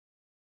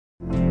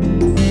So,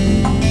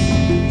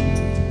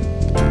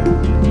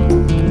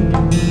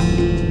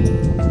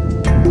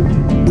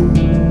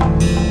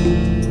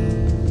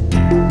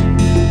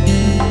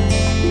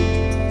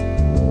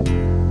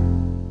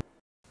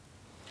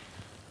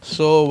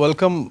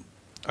 welcome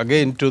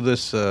again to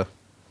this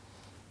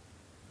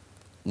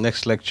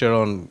next lecture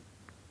on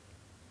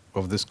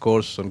of this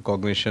course on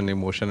cognition,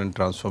 emotion and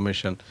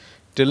transformation.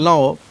 Till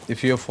now,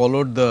 if you have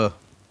followed the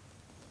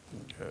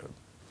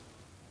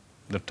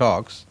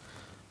talks,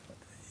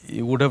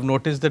 you would have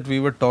noticed that we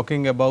were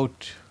talking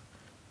about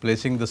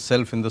placing the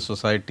self in the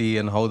society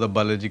and how the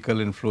biological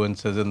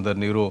influences and the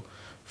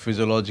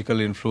neurophysiological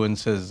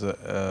influences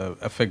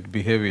affect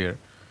behavior,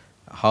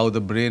 how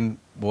the brain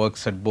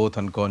works at both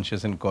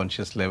unconscious and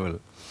conscious level,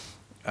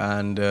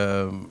 and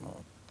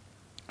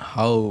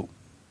how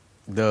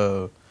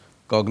the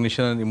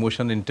cognition and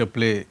emotion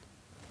interplay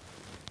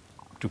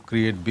to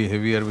create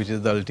behavior which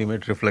is the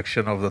ultimate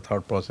reflection of the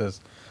thought process,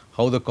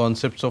 how the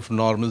concepts of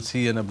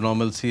normalcy and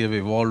abnormalcy have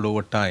evolved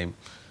over time,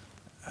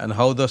 and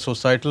how the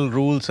societal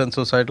rules and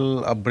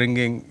societal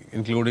upbringing,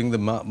 including the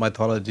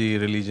mythology,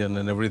 religion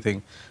and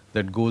everything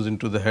that goes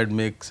into the head,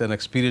 makes an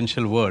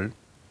experiential world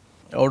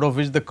out of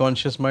which the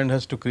conscious mind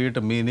has to create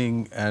a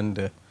meaning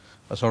and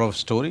a sort of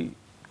story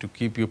to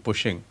keep you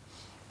pushing.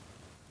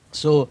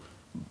 So,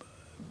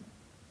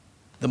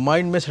 the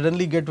mind may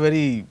suddenly get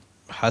very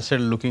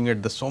hassled looking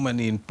at the so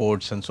many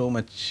inputs and so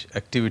much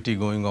activity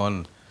going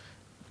on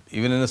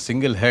even in a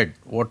single head,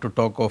 what to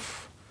talk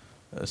of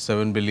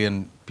 7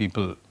 billion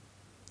people,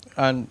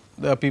 and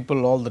there are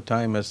people all the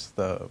time as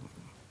the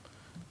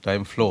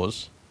time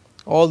flows,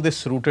 all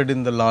this rooted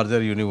in the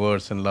larger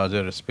universe and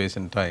larger space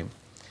and time.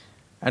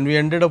 And we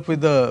ended up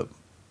with a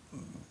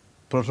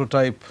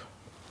prototype,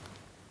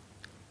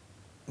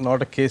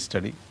 not a case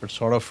study, but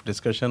sort of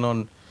discussion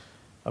on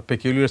a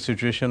peculiar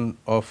situation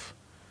of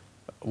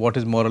what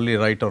is morally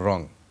right or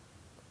wrong,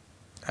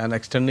 and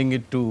extending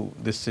it to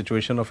this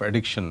situation of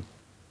addiction,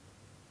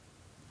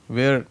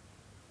 where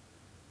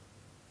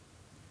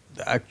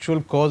the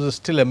actual cause is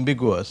still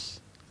ambiguous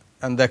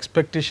and the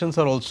expectations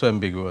are also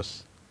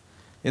ambiguous,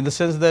 in the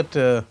sense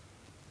that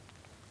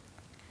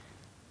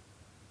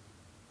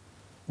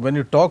when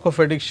you talk of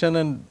addiction,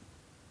 and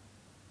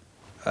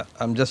I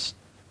am just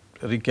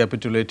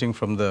recapitulating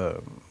from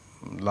the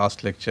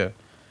last lecture,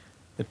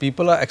 that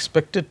people are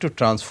expected to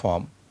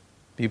transform,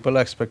 people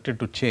are expected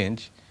to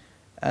change,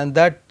 and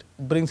that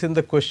brings in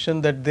the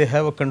question that they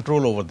have a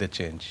control over the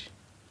change.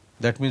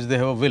 That means they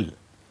have a will,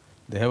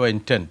 they have an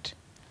intent,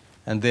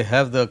 and they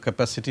have the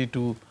capacity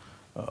to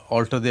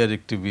alter their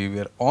addictive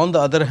behavior. On the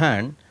other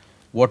hand,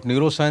 what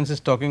neuroscience is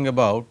talking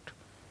about,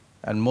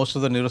 and most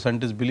of the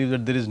neuroscientists believe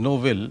that there is no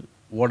will,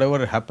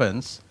 whatever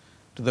happens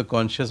to the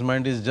conscious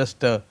mind is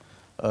just a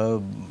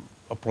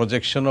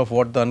projection of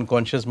what the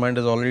unconscious mind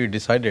has already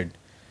decided.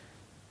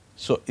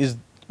 So,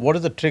 what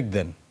is the trick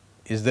then?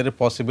 Is there a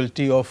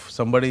possibility of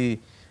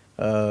somebody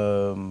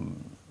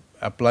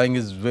applying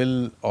his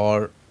will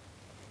or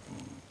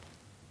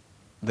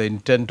the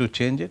intent to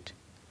change it?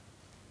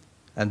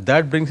 And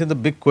that brings in the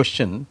big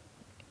question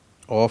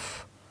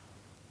of,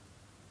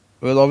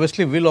 well,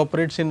 obviously will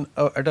operates in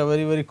at a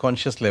very, very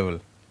conscious level.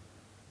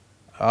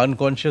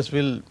 Unconscious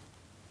will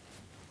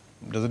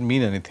does not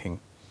mean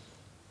anything.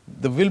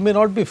 The will may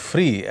not be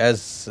free,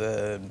 as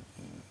the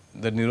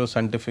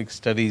neuroscientific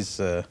studies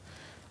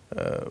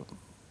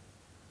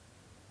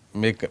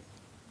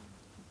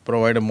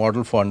provide a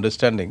model for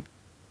understanding,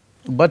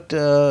 but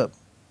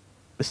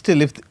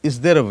still, if is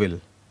there a will,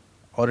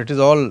 or it is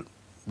all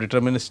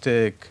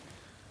deterministic,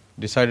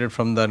 decided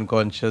from the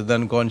unconscious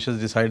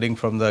deciding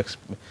from the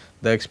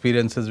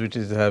experiences which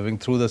is having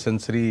through the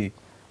sensory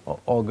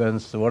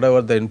organs,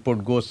 whatever the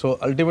input goes. So,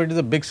 ultimately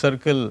the big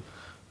circle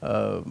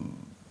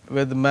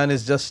where the man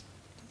is just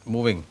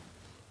moving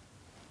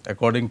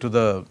according to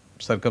the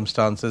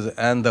circumstances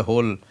and the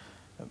whole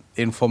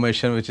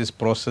information which is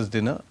processed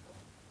in a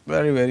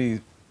very,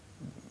 very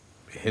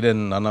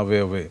hidden,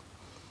 unaware way.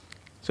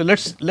 So,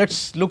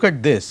 let's look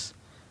at this,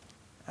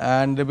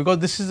 and because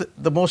this is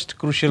the most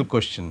crucial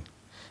question,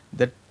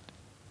 that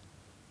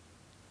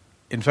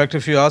in fact,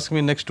 if you ask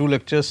me, next 2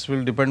 lectures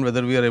will depend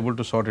whether we are able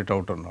to sort it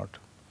out or not.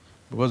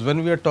 Because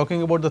when we are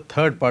talking about the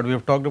third part, we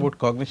have talked about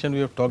cognition, we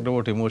have talked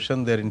about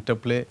emotion, their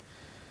interplay,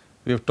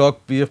 we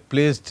have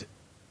placed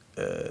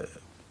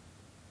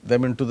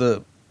them into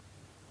the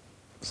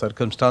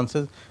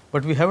circumstances,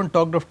 but we have not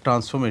talked of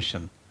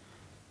transformation,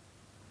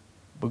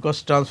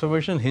 because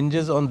transformation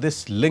hinges on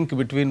this link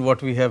between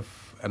what we have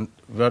and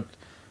what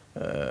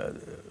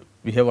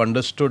we have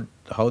understood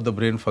how the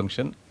brain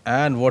function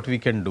and what we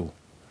can do,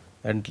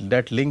 and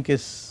that link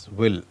is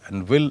will,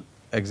 and will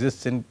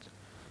exists in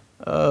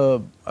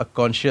a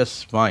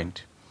conscious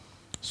mind.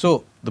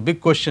 So, the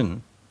big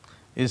question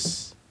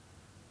is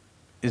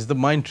the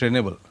mind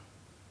trainable?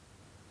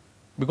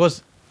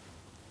 Because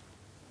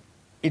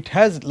it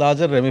has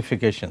larger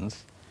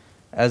ramifications.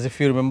 As if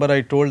you remember,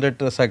 I told that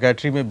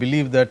psychiatry may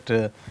believe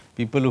that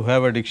people who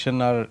have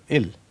addiction are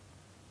ill,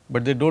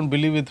 but they do not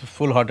believe with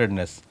full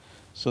heartedness.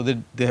 So,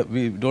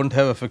 we do not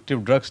have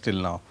effective drugs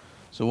till now.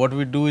 So, what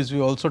we do is we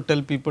also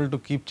tell people to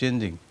keep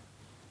changing,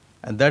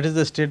 and that is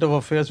the state of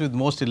affairs with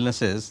most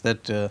illnesses,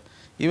 that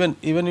even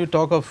you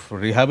talk of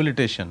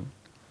rehabilitation,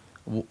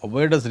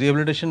 where does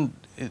rehabilitation,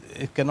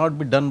 it cannot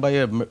be done by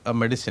a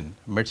medicine.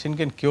 Medicine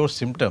can cure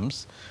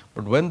symptoms,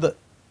 but when the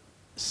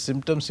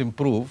symptoms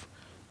improve,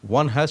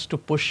 one has to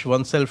push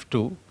oneself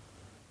to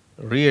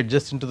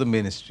readjust into the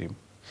mainstream.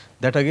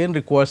 That again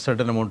requires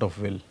certain amount of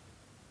will,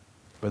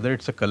 whether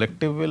it is a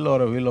collective will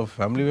or a will of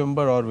family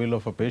member or will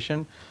of a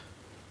patient.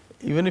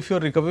 Even if you are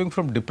recovering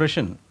from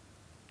depression,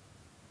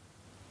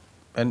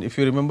 and if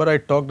you remember, I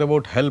talked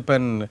about help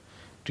and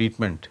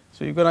treatment.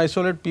 So, you can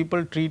isolate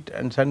people, treat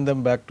and send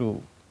them back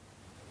to,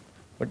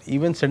 but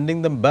even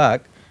sending them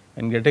back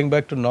and getting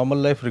back to normal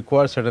life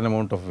requires certain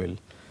amount of will,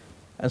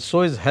 and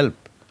so is help.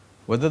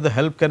 Whether the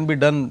help can be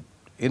done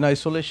in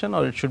isolation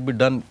or it should be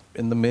done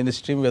in the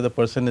mainstream where the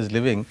person is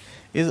living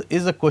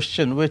is a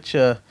question which,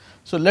 so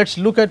let us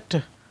look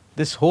at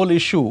this whole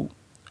issue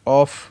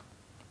of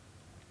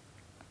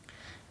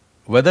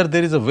whether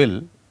there is a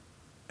will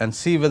and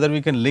see whether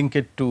we can link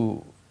it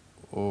to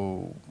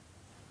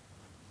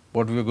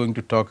what we are going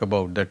to talk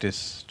about, that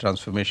is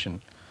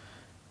transformation,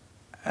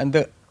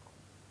 and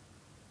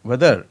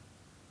whether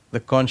the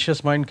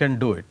conscious mind can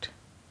do it.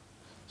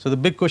 So, the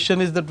big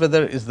question is that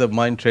whether is the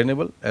mind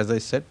trainable, as I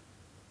said,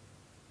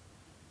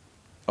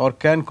 or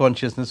can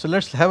consciousness. So,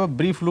 let us have a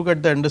brief look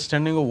at the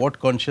understanding of what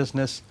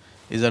consciousness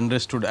is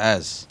understood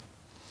as.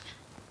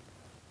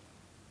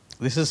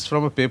 This is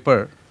from a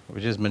paper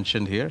which is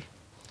mentioned here.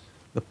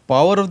 The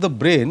power of the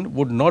brain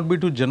would not be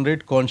to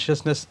generate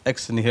consciousness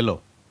ex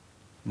nihilo,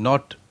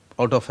 not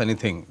out of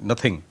anything,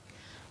 nothing,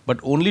 but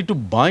only to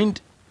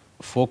bind,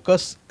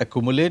 focus,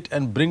 accumulate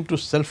and bring to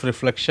self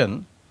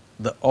reflection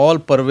the all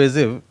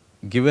pervasive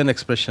given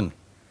expression,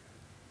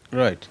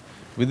 right,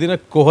 within a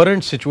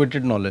coherent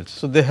situated knowledge.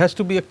 So, there has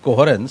to be a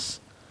coherence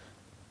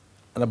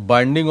and a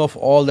binding of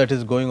all that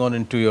is going on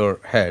into your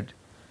head,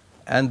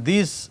 and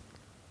these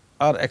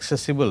are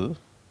accessible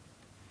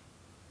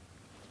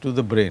to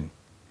the brain.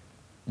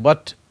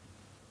 But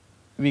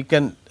we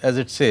can, as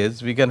it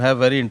says, we can have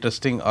very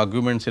interesting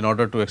arguments in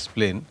order to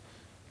explain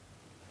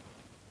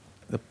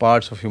the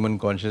parts of human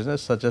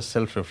consciousness such as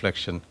self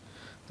reflection.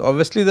 So,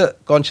 obviously, the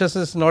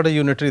consciousness is not a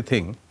unitary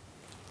thing.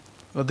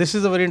 Now, this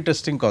is a very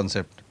interesting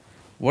concept.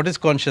 What is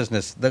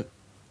consciousness?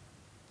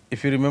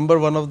 If you remember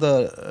one of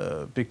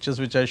the pictures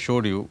which I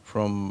showed you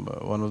from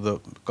one of the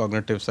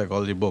cognitive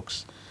psychology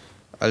books,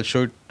 I will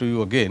show it to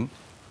you again.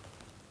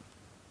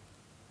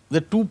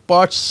 The two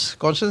parts,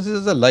 consciousness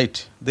is a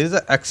light. There is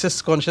a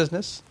access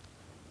consciousness,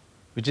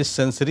 which is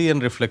sensory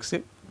and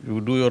reflexive. You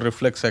do your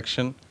reflex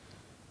action,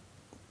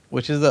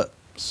 which is the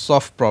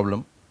soft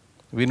problem.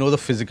 We know the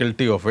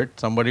physicality of it.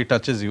 Somebody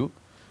touches you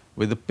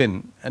with a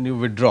pin and you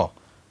withdraw.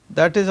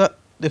 That is a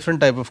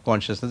different type of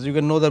consciousness. You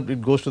can know that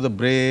it goes to the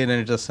brain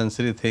and it is a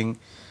sensory thing.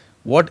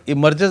 What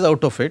emerges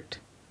out of it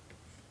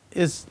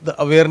is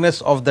the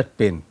awareness of that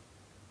pain,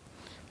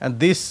 and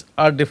these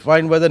are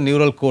defined by the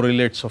neural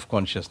correlates of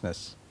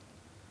consciousness.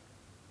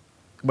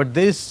 But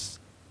is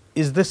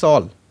this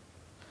all?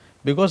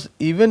 Because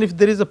even if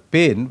there is a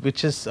pain,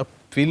 which is a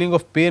feeling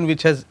of pain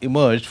which has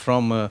emerged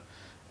from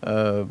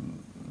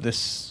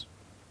this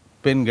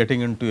pin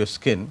getting into your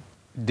skin,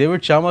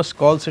 David Chalmers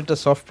calls it a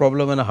soft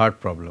problem and a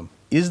hard problem.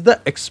 Is the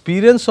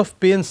experience of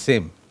pain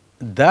same?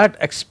 That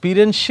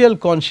experiential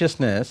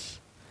consciousness,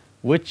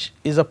 which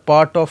is a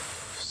part of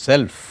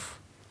self,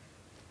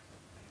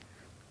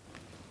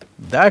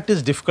 that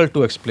is difficult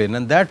to explain,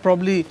 and that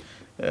probably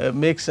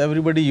makes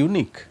everybody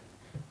unique.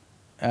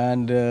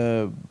 And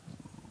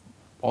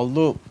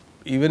although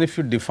even if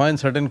you define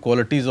certain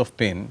qualities of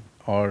pain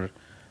or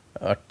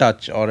a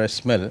touch or a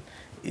smell,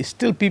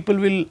 still people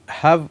will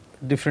have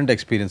different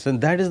experience,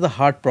 and that is the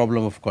hard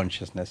problem of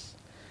consciousness.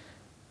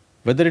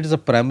 Whether it is a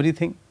primary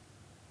thing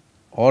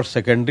or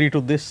secondary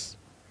to this,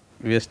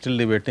 we are still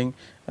debating,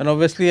 and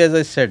obviously, as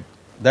I said,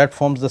 that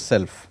forms the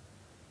self.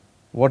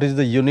 What is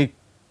the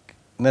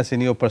uniqueness in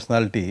your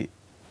personality?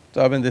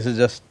 So, I mean, this is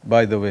just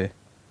by the way.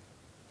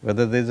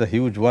 Whether there is a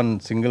huge one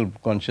single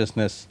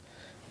consciousness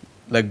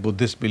like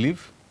Buddhists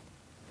believe.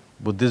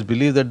 Buddhists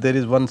believe that there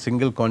is one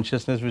single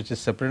consciousness which is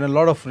separate, and a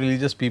lot of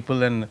religious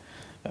people and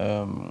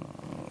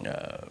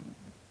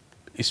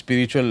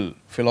spiritual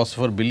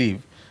philosopher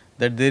believe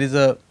that there is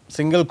a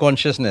single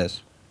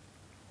consciousness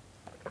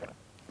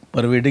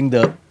pervading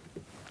the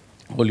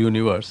whole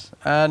universe,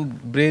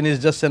 and brain is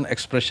just an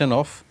expression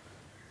of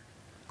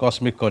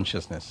cosmic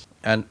consciousness,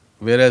 and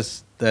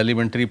whereas the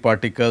elementary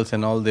particles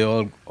and all, they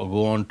all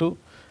go on to,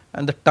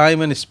 and the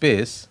time and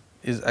space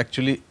is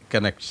actually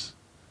connects.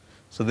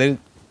 So, there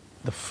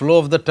the flow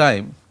of the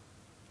time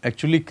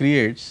actually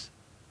creates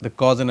the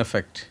cause and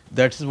effect.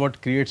 That is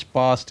what creates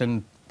past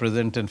and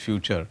present and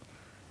future.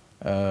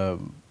 But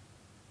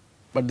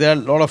there are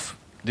a lot of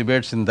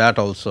debates in that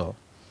also,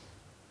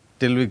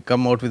 till we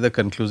come out with a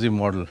conclusive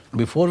model.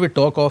 Before we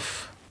talk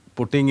of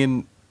putting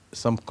in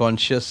some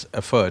conscious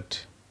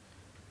effort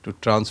to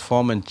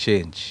transform and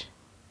change,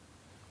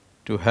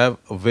 to have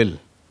a will,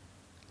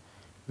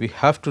 we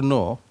have to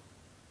know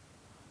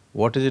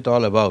What is it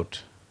all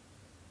about?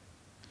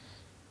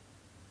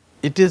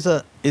 Is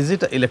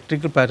it an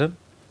electrical pattern?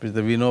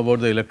 Because we know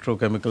about the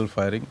electrochemical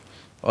firing,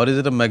 or is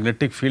it a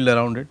magnetic field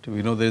around it?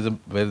 We know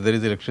where there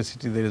is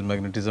electricity, there is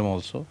magnetism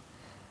also,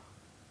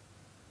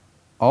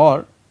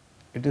 or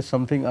it is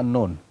something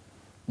unknown.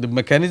 The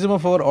mechanism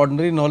of our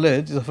ordinary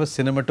knowledge is of a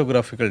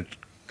cinematographical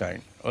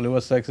kind.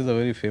 Oliver Sacks is a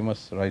very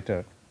famous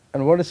writer.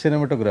 And what is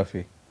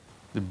cinematography?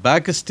 The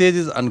backstage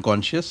is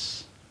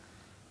unconscious.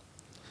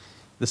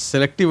 The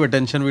selective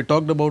attention, we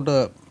talked about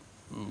a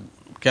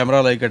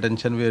camera like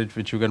attention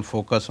which you can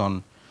focus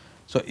on.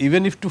 So,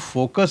 even if to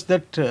focus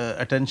that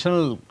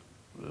attentional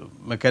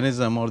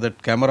mechanism or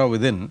that camera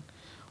within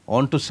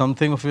onto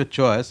something of your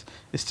choice,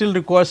 it still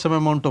requires some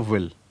amount of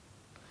will.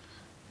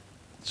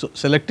 So,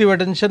 selective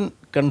attention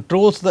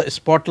controls the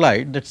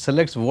spotlight that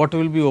selects what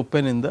will be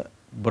open in the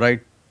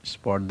bright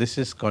spot. This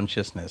is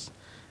consciousness,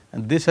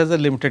 and this has a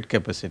limited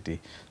capacity.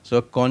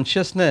 So,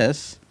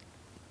 consciousness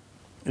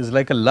is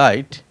like a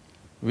light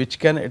which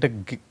can at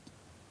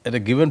a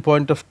given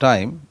point of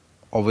time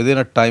or within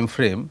a time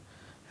frame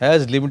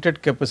has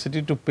limited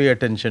capacity to pay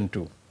attention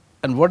to.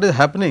 And what is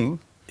happening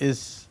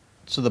is,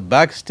 so the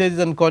backstage is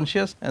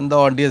unconscious and the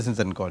audience is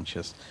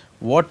unconscious.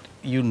 What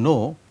you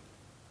know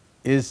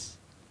is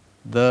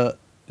the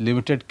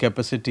limited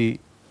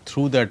capacity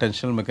through the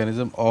attentional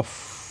mechanism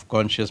of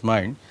conscious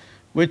mind,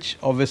 which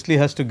obviously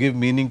has to give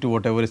meaning to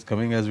whatever is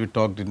coming, as we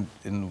talked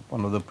in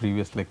one of the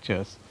previous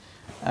lectures.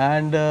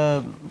 And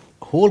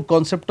whole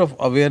concept of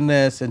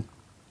awareness and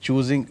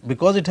choosing,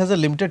 because it has a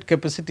limited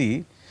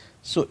capacity.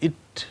 So,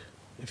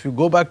 if you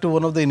go back to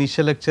one of the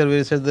initial lecture where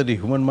it says that the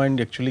human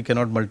mind actually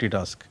cannot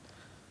multitask,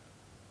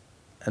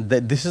 and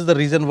this is the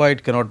reason why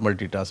it cannot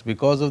multitask,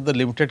 because of the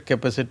limited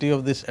capacity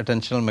of this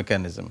attentional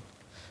mechanism.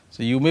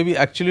 So, you may be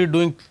actually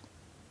doing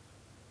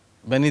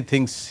many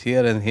things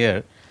here and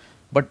here,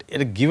 but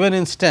at a given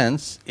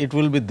instance it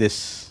will be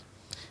this.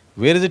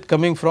 Where is it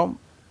coming from?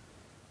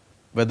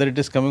 Whether it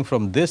is coming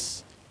from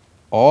this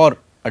or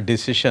a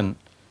decision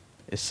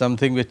is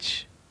something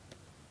which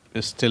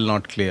is still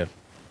not clear,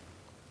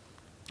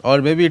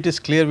 or maybe it is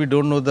clear, we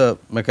do not know the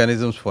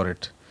mechanisms for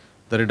it,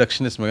 the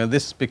reductionist mechanism.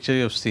 This picture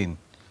you have seen.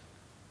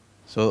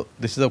 So,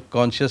 this is a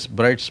conscious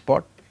bright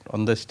spot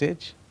on the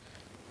stage.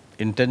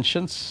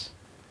 Intentions,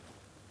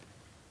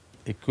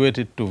 equate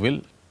it to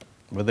will,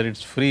 whether it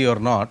is free or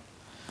not.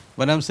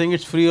 When I am saying it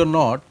is free or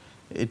not,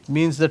 it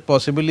means that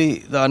possibly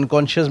the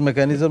unconscious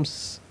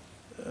mechanisms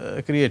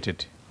create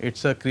it. It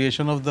is a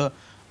creation of the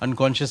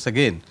unconscious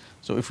again.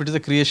 So, if it is a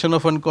creation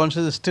of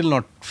unconscious, it is still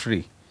not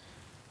free.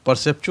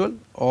 Perceptual,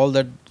 all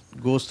that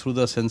goes through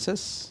the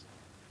senses.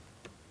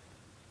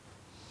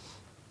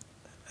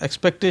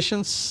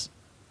 Expectations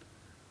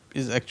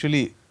is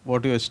actually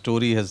what your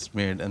story has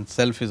made, and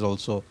self is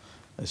also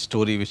a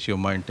story which your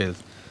mind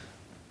tells.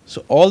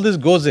 So, all this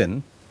goes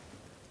in,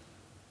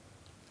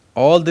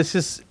 all this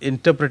is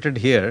interpreted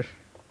here,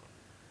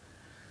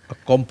 a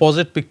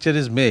composite picture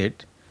is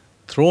made,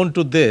 thrown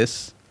to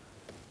this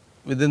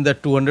within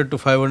that 200 to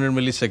 500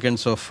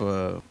 milliseconds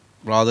of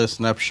rather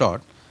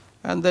snapshot,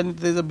 and then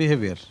there is a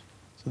behavior.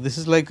 So, this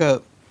is like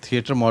a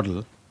theatre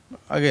model,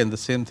 again the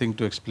same thing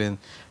to explain.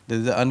 There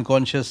is an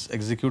unconscious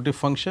executive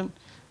function,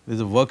 there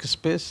is a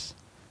workspace,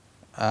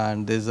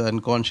 and there is an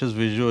unconscious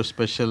visual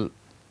spatial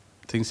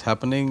things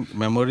happening,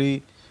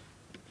 memory,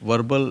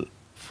 verbal,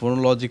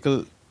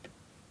 phonological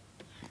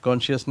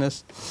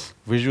consciousness,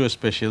 visual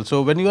spatial.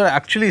 So, when you are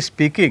actually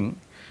speaking,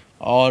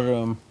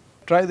 or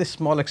try this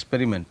small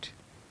experiment,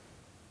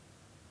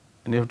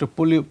 and you have to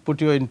put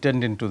your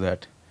intent into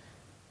that.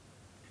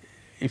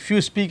 If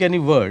you speak any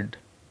word,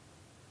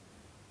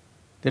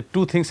 there are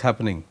two things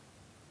happening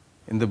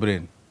in the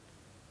brain.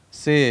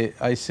 Say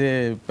I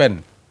say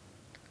pen.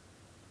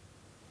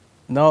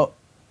 Now,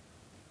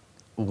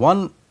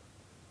 when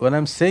I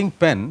am saying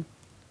pen,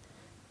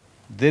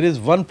 there is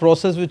one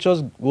process which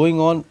was going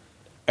on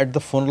at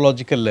the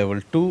phonological level.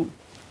 Two,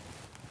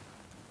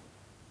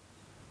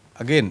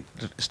 again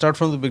start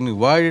from the beginning.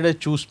 Why did I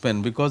choose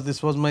pen? Because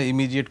this was my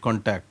immediate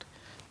contact.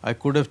 I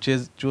could have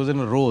chosen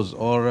a rose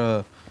or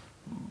a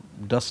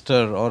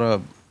duster or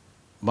a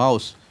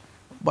mouse,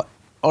 but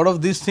out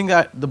of these things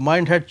the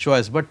mind had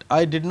choice, but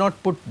I did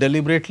not put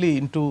deliberately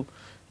into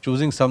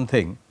choosing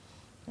something.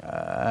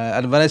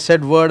 And when I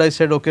said word, I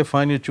said okay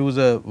fine, you choose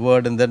a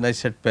word, and then I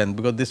said pen,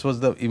 because this was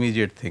the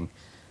immediate thing.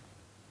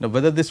 Now,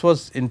 whether this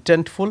was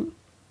intentful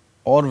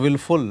or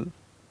willful,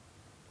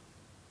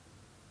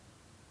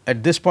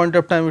 at this point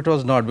of time it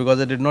was not, because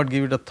I did not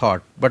give it a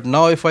thought. But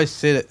now if I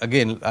say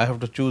again I have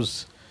to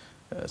choose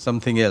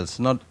something else,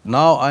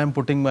 now I am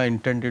putting my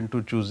intent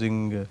into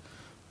choosing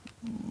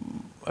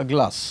a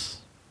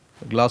glass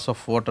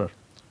of water.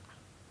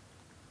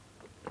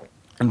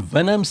 And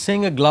when I am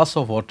saying a glass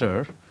of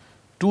water,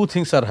 two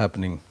things are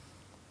happening.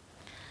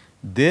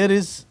 There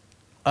is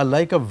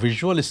like a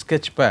visual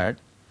sketch pad,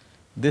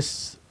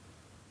 this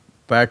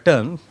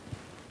pattern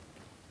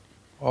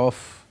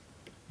of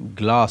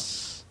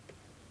glass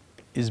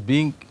is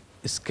being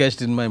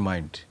sketched in my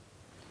mind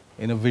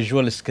in a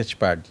visual sketch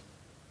pad,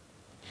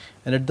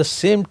 and at the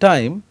same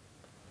time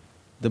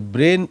the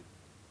brain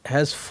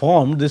has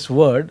formed this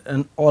word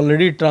and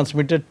already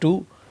transmitted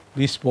to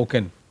be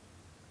spoken.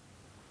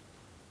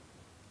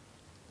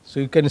 So,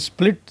 you can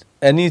split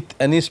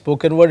any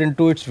spoken word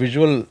into its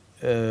visual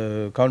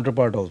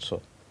counterpart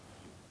also.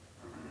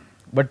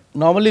 But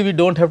normally we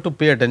do not have to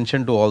pay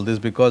attention to all this,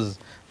 because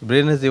the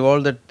brain has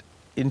evolved that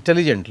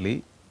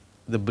intelligently.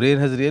 The brain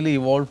has really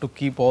evolved to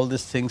keep all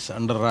these things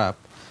under wrap,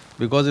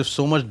 because if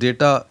so much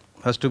data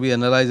has to be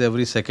analyzed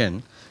every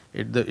second,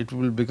 it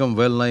will become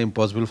well nigh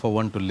impossible for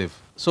one to live.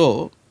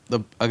 So,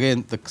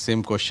 again the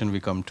same question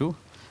we come to,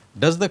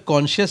 does the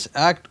conscious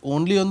act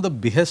only on the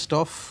behest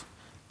of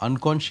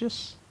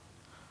unconscious,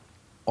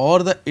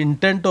 or the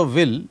intent of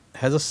will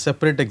has a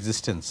separate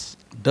existence?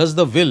 Does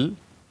the will,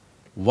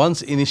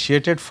 once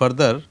initiated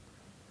further,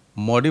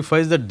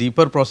 modifies the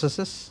deeper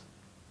processes,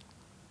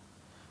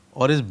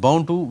 or is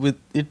bound to with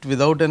it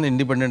without an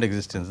independent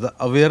existence? The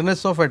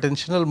awareness of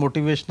attentional,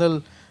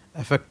 motivational,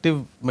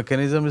 affective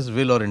mechanism is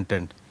will or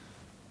intent.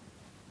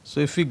 So,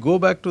 if we go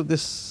back to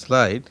this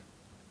slide,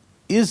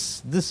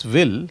 is this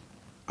will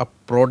a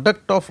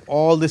product of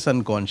all this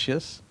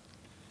unconscious,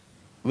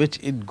 which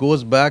it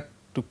goes back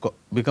to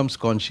becomes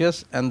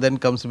conscious and then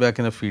comes back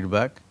in a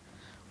feedback,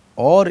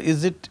 or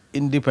is it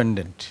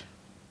independent?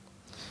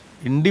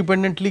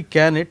 Independently,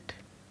 can it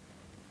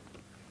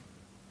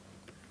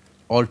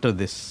alter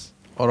this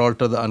or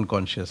alter the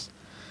unconscious?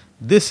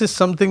 This is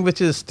something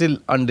which is still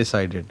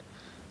undecided,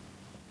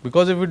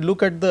 because if we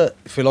look at the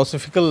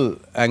philosophical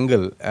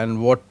angle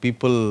and what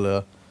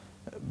people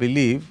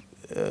believe,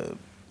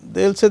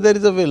 they will say there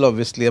is a will.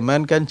 Obviously, a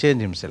man can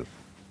change himself,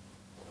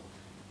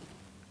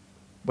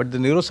 but the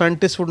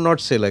neuroscientist would not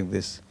say like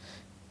this.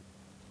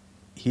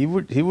 He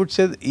would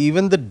say that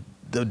even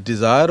the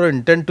desire or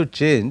intent to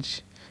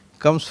change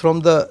comes from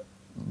the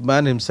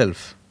man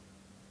himself,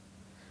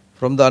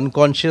 from the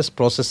unconscious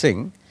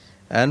processing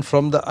and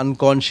from the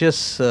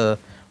unconscious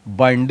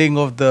binding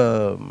of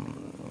the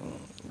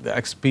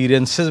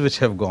experiences which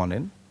have gone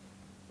in.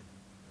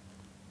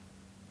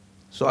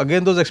 So,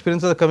 again those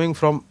experiences are coming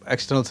from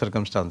external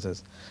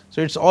circumstances.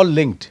 So, it is all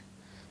linked.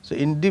 So,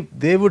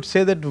 they would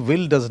say that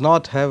will does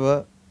not have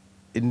a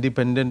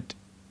independent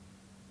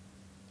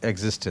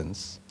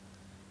existence,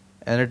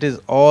 and it is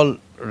all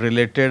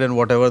related, and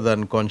whatever the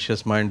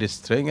unconscious mind is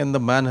throwing, and the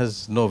man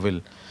has no will.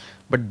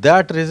 But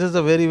that raises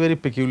a very, very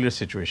peculiar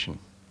situation.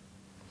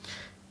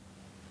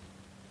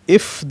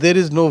 If there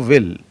is no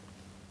will,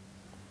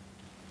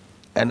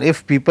 and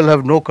if people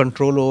have no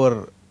control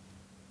over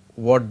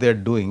what they are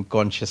doing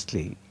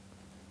consciously,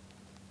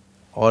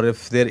 or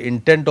if their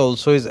intent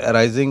also is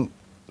arising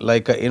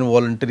like an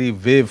involuntary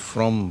wave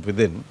from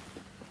within.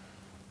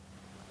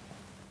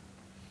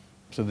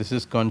 So, this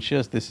is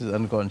conscious, this is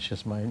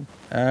unconscious mind,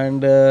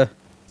 and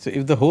so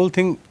if the whole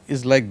thing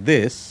is like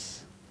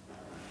this,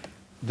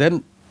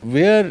 then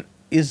where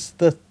is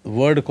the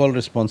word called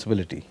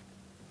responsibility?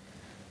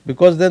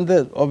 Because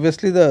then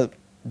obviously the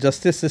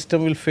justice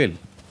system will fail,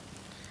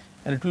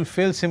 and it will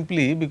fail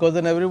simply because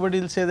then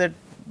everybody will say that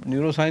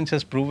neuroscience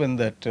has proven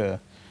that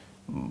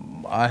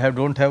I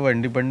do not have an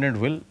independent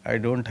will, I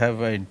do not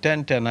have an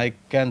intent, and I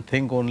can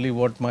think only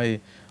what my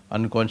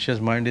unconscious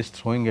mind is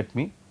throwing at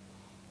me,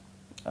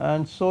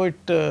 and so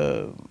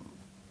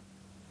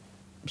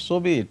so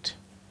be it.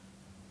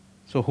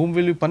 So, whom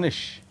will you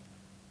punish?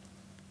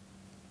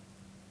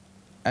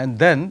 And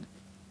then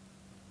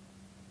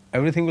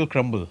everything will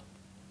crumble,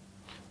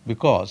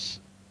 because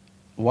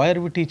why are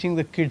we teaching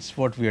the kids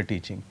what we are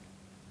teaching?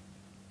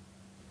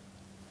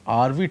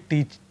 Are we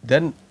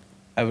then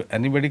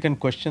anybody can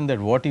question that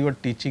what you are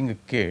teaching the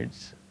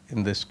kids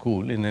in the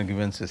school in a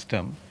given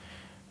system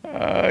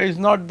is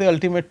not the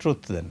ultimate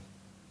truth. Then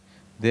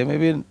there may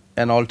be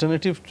an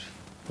alternative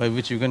by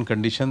which you can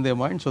condition their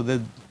mind, so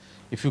that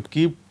if you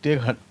take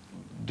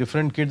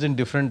different kids in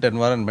different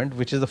environment,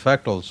 which is a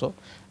fact also,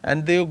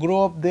 and they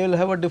grow up, they will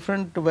have a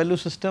different value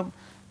system,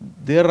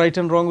 their right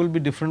and wrong will be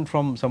different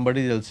from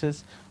somebody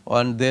else's,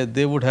 and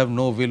they would have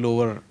no will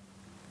over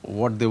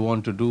what they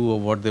want to do or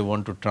what they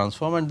want to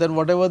transform, and then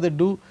whatever they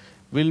do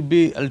will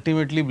be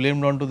ultimately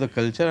blamed onto the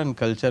culture, and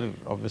culture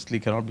obviously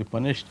cannot be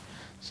punished.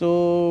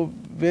 So,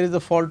 where is the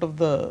fault of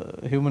the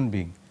human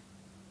being?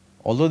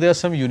 Although there are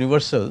some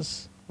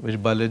universals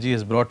which biology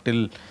has brought,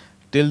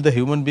 till the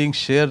human beings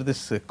share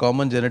this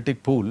common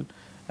genetic pool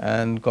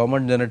and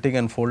common genetic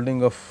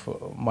unfolding of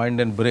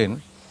mind and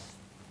brain,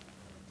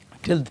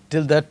 till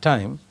that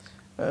time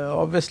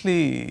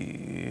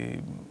obviously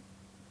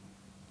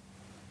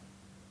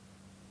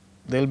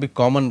there will be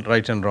common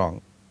right and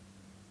wrong,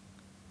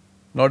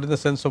 not in the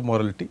sense of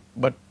morality,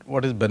 but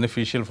what is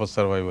beneficial for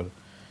survival.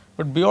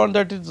 But beyond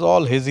that, it is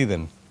all hazy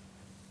then.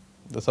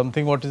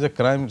 Something what is a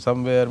crime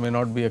somewhere may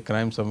not be a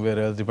crime somewhere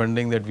else,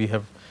 depending that we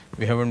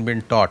haven't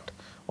been taught,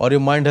 or your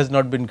mind has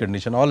not been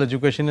conditioned. All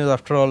education is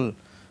after all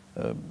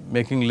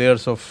making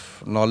layers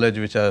of knowledge,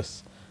 which are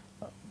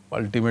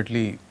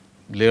ultimately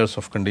layers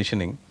of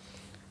conditioning.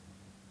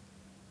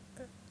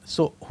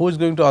 So, who is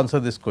going to answer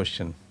this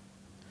question?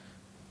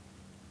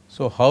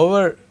 So,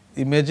 however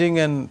imaging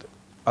and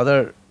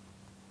other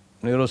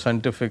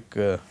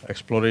neuroscientific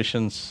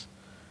explorations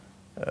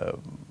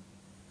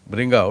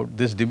bring out,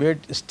 this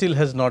debate still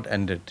has not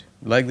ended.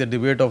 Like the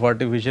debate of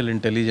artificial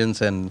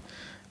intelligence and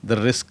the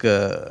risk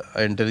an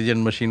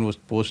intelligent machine was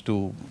posed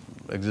to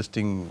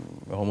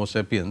existing Homo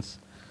sapiens.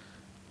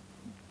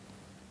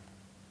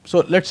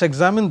 So, let us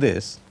examine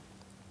this.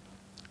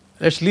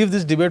 Let us leave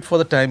this debate for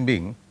the time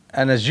being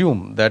and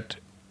assume that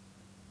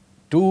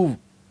to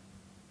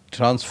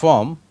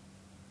transform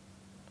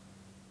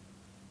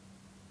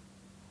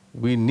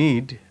we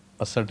need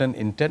a certain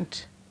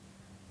intent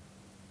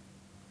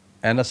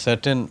and a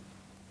certain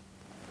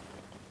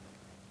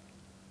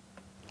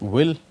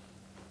will.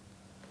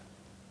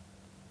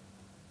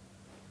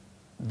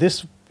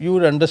 This you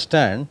would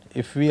understand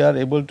if we are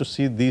able to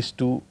see these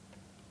two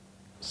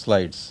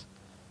slides.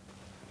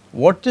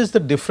 What is the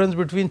difference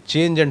between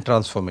change and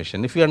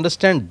transformation? If you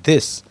understand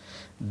this,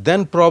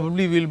 then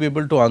probably we will be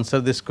able to answer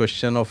this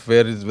question of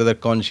whether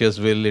conscious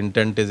will,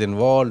 intent is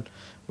involved,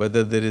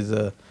 whether there is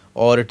a,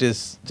 or it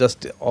is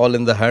just all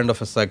in the hand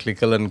of a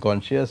cyclical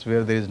unconscious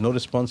where there is no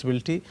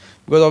responsibility.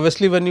 Because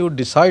obviously when you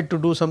decide to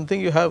do something,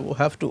 you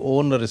have to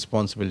own a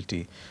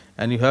responsibility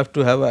and you have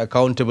to have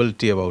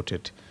accountability about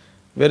it.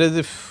 Whereas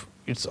if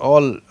it is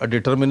all a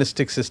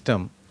deterministic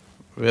system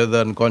where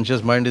the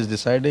unconscious mind is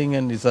deciding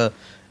and is a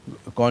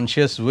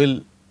conscious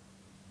will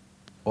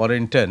or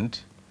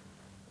intent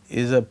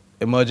is a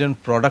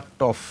emergent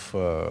product of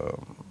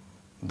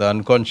the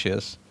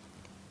unconscious,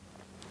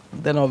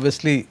 then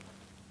obviously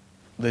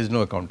there is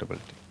no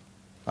accountability.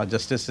 Our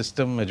justice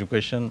system,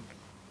 education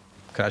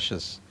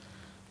crashes.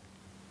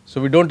 So,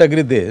 we do not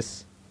agree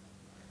this,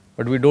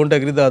 but we do not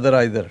agree the other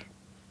either.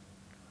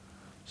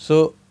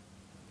 So,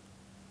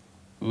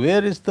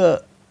 where is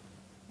the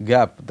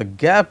gap? The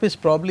gap is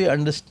probably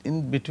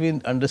in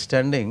between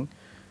understanding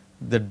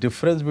the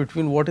difference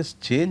between what is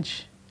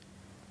change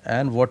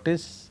and what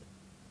is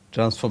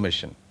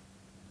transformation.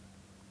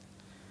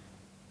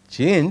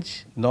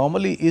 Change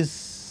normally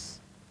is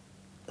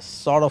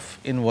sort of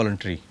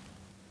involuntary.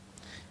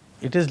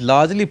 It is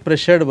largely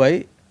pressured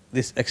by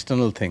this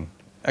external thing.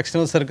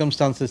 External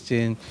circumstances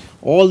change,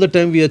 all the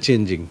time we are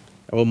changing.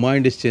 Our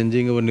mind is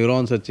changing, our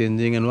neurons are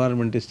changing,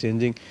 environment is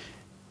changing.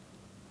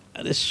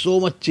 There is so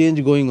much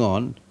change going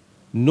on.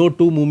 No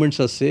two movements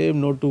are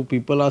same, no two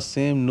people are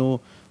same,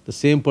 no the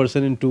same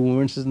person in two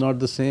movements is not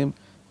the same.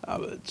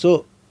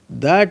 So,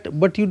 that,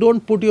 but you do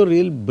not put your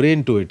real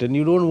brain to it and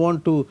you do not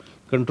want to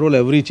control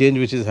every change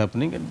which is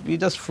happening and we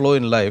just flow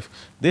in life.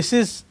 This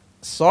is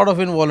sort of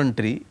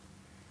involuntary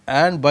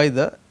and by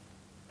the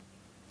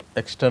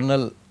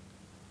external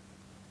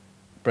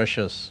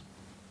pressures.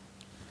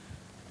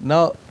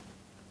 Now,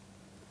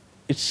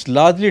 it is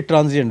largely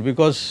transient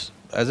because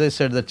as I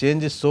said the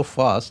change is so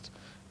fast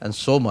and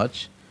so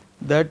much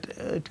that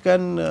it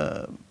can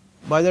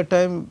by the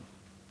time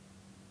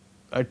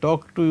I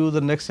talk to you, the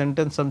next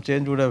sentence some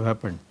change would have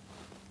happened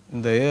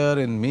in the air,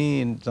 in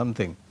me, in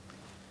something.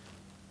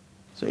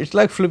 So, it is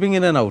like flipping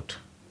in and out.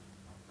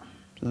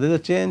 So, there is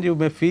a change, you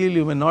may feel,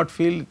 you may not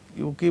feel,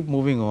 you keep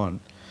moving on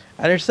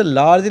and it is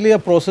largely a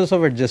process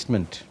of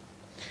adjustment.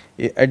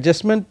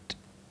 Adjustment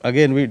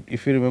again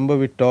if you remember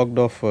we talked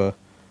of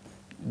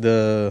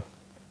the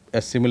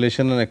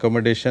assimilation and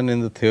accommodation in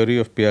the theory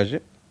of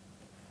Piaget.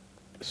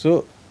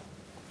 So,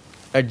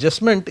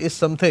 adjustment is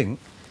something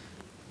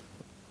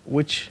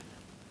which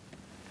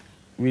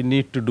we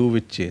need to do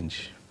with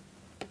change.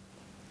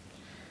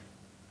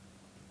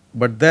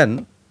 But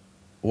then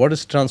what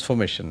is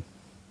transformation?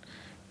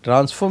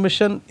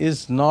 Transformation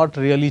is not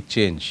really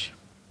change,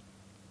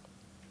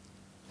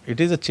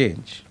 it is a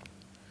change,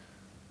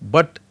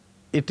 but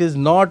it is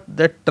not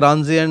that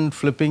transient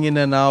flipping in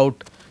and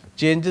out.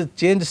 Change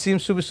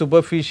seems to be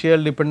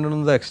superficial dependent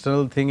on the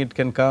external thing, it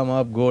can come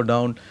up, go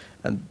down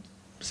and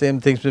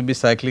same things may be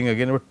cycling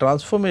again, but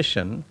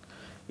transformation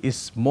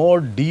is more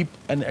deep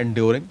and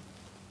enduring.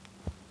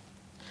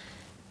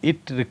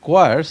 It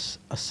requires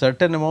a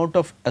certain amount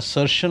of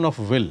assertion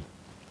of will.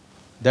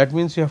 That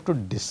means you have to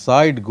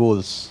decide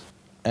goals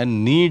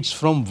and needs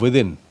from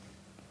within.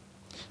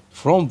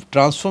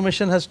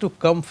 Transformation has to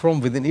come from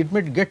within. It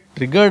may get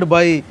triggered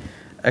by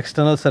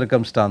external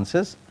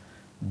circumstances,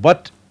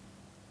 but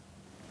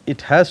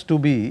it has to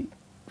be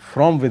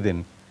from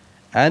within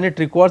and it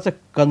requires a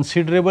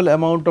considerable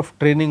amount of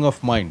training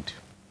of mind.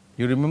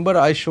 You remember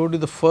I showed you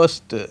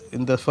the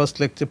in the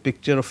first lecture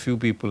picture of few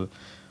people.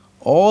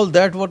 All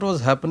that what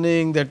was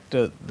happening, that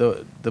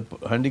the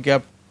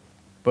handicapped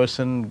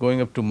person going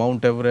up to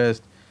Mount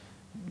Everest,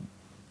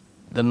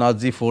 the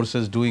Nazi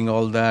forces doing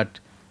all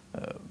that.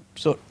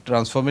 So,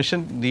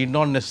 transformation need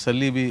not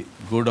necessarily be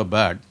good or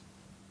bad,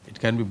 it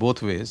can be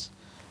both ways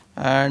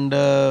and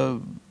it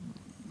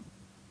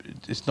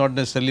is not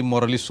necessarily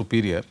morally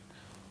superior,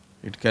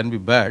 it can be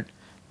bad,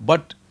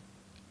 but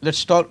let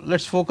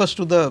us focus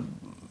to the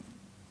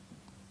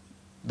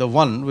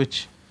one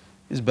which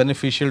is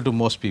beneficial to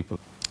most people.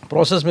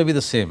 Process may be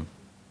the same.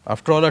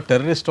 After all, a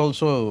terrorist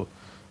also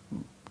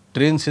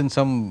trains in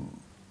some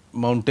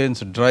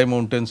mountains, dry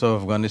mountains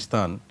of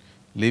Afghanistan,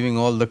 leaving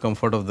all the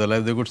comfort of their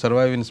life. They could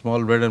survive in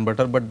small bread and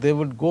butter, but they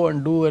would go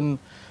and do and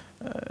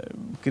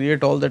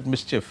create all that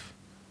mischief.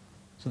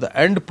 So, the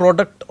end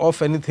product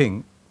of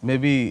anything may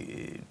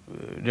be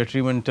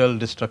detrimental,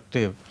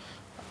 destructive,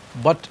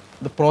 but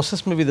the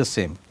process may be the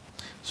same.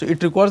 So,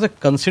 it requires a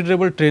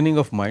considerable training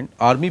of mind.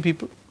 Army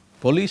people,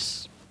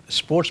 police,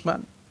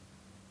 sportsman,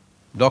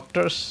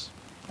 doctors,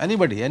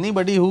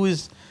 anybody who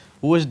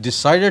has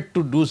decided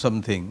to do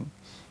something,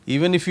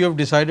 even if you have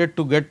decided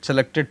to get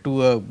selected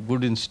to a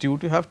good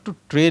institute, you have to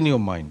train your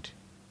mind.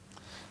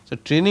 So,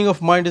 training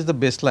of mind is the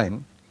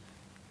baseline.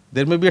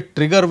 There may be a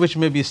trigger which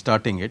may be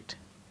starting it.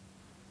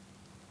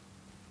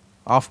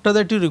 After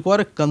that, you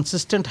require a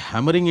consistent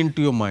hammering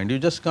into your mind. You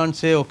just can't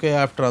say, okay, I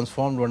have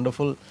transformed,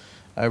 wonderful,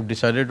 I have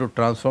decided to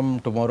transform,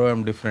 tomorrow I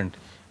am different,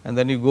 and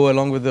then you go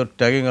along with your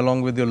tagging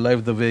along with your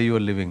life the way you are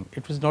living.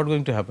 It is not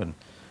going to happen.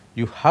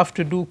 You have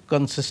to do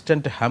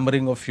consistent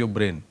hammering of your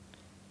brain.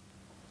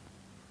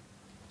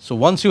 So,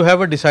 once you have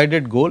a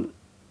decided goal,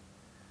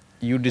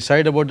 you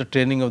decide about the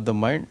training of the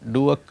mind,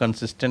 do a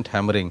consistent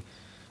hammering.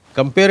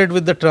 Compare it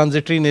with the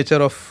transitory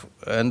nature of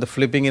and the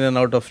flipping in and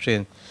out of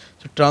change.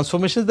 So,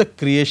 transformation is the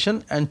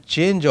creation and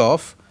change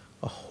of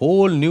a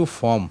whole new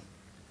form,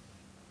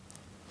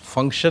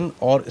 function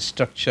or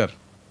structure.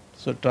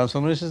 So,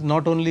 transformation is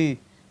not only,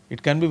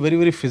 it can be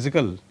very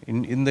physical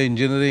in the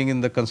engineering,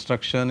 in the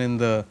construction, in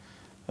the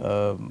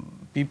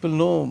people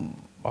know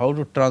how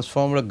to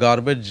transform a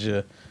garbage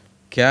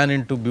can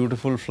into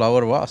beautiful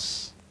flower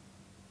vase.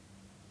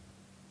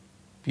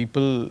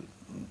 People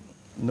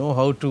know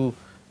how to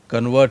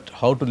convert,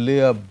 how to lay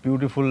a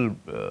beautiful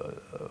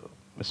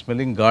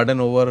smelling garden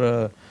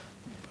over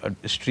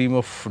a stream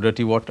of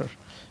dirty water.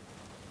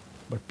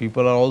 But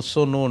people are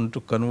also known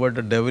to convert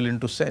the devil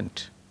into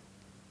saint,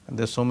 and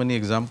there are so many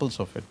examples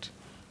of it.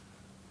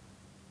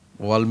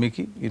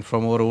 Valmiki,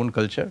 from our own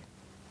culture,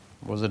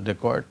 was a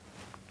dacoit.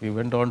 He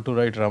went on to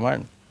write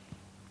Ramayana.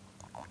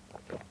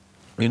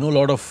 We know a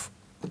lot of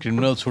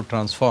criminals who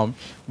transform,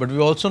 but we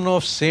also know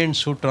of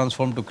saints who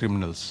transform to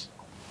criminals.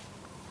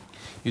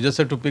 You just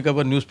have to pick up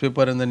a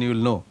newspaper and then you will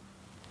know.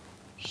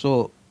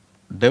 So,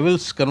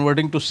 devils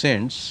converting to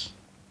saints,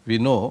 we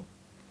know,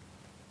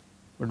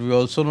 but we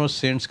also know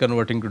saints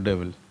converting to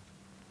devil.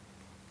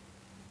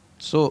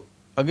 So,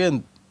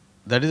 again,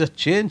 that is a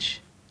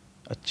change.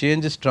 A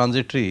change is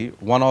transitory,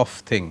 one-off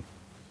thing.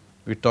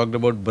 We talked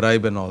about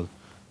bribe and all.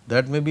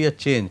 That may be a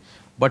change,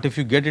 but if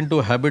you get into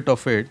a habit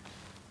of it,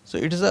 so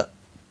it is a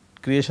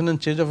creation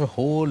and change of a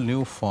whole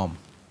new form.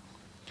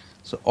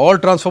 So, all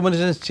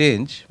transformation is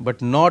change,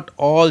 but not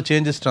all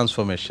change is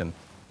transformation,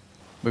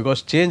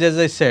 because change, as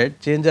I said,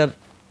 change are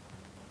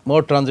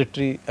more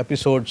transitory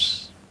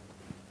episodes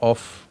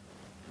of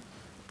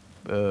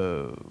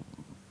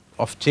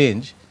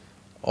change,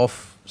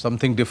 of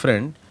something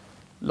different,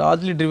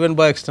 largely driven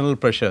by external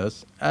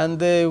pressures,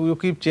 and you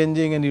keep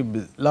changing and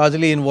you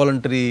largely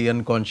involuntary,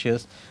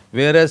 unconscious,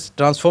 whereas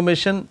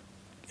transformation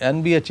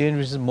can be a change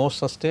which is more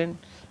sustained,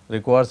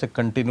 requires a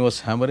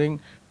continuous hammering,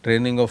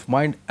 training of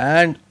mind,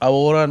 and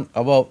over and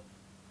above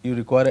you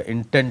require an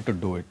intent to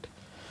do it.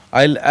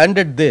 I will end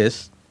at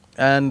this,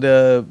 and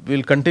we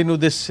will continue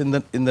this in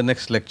the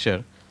next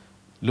lecture,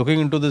 looking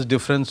into this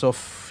difference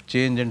of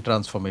change and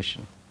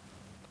transformation.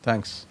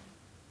 Thanks.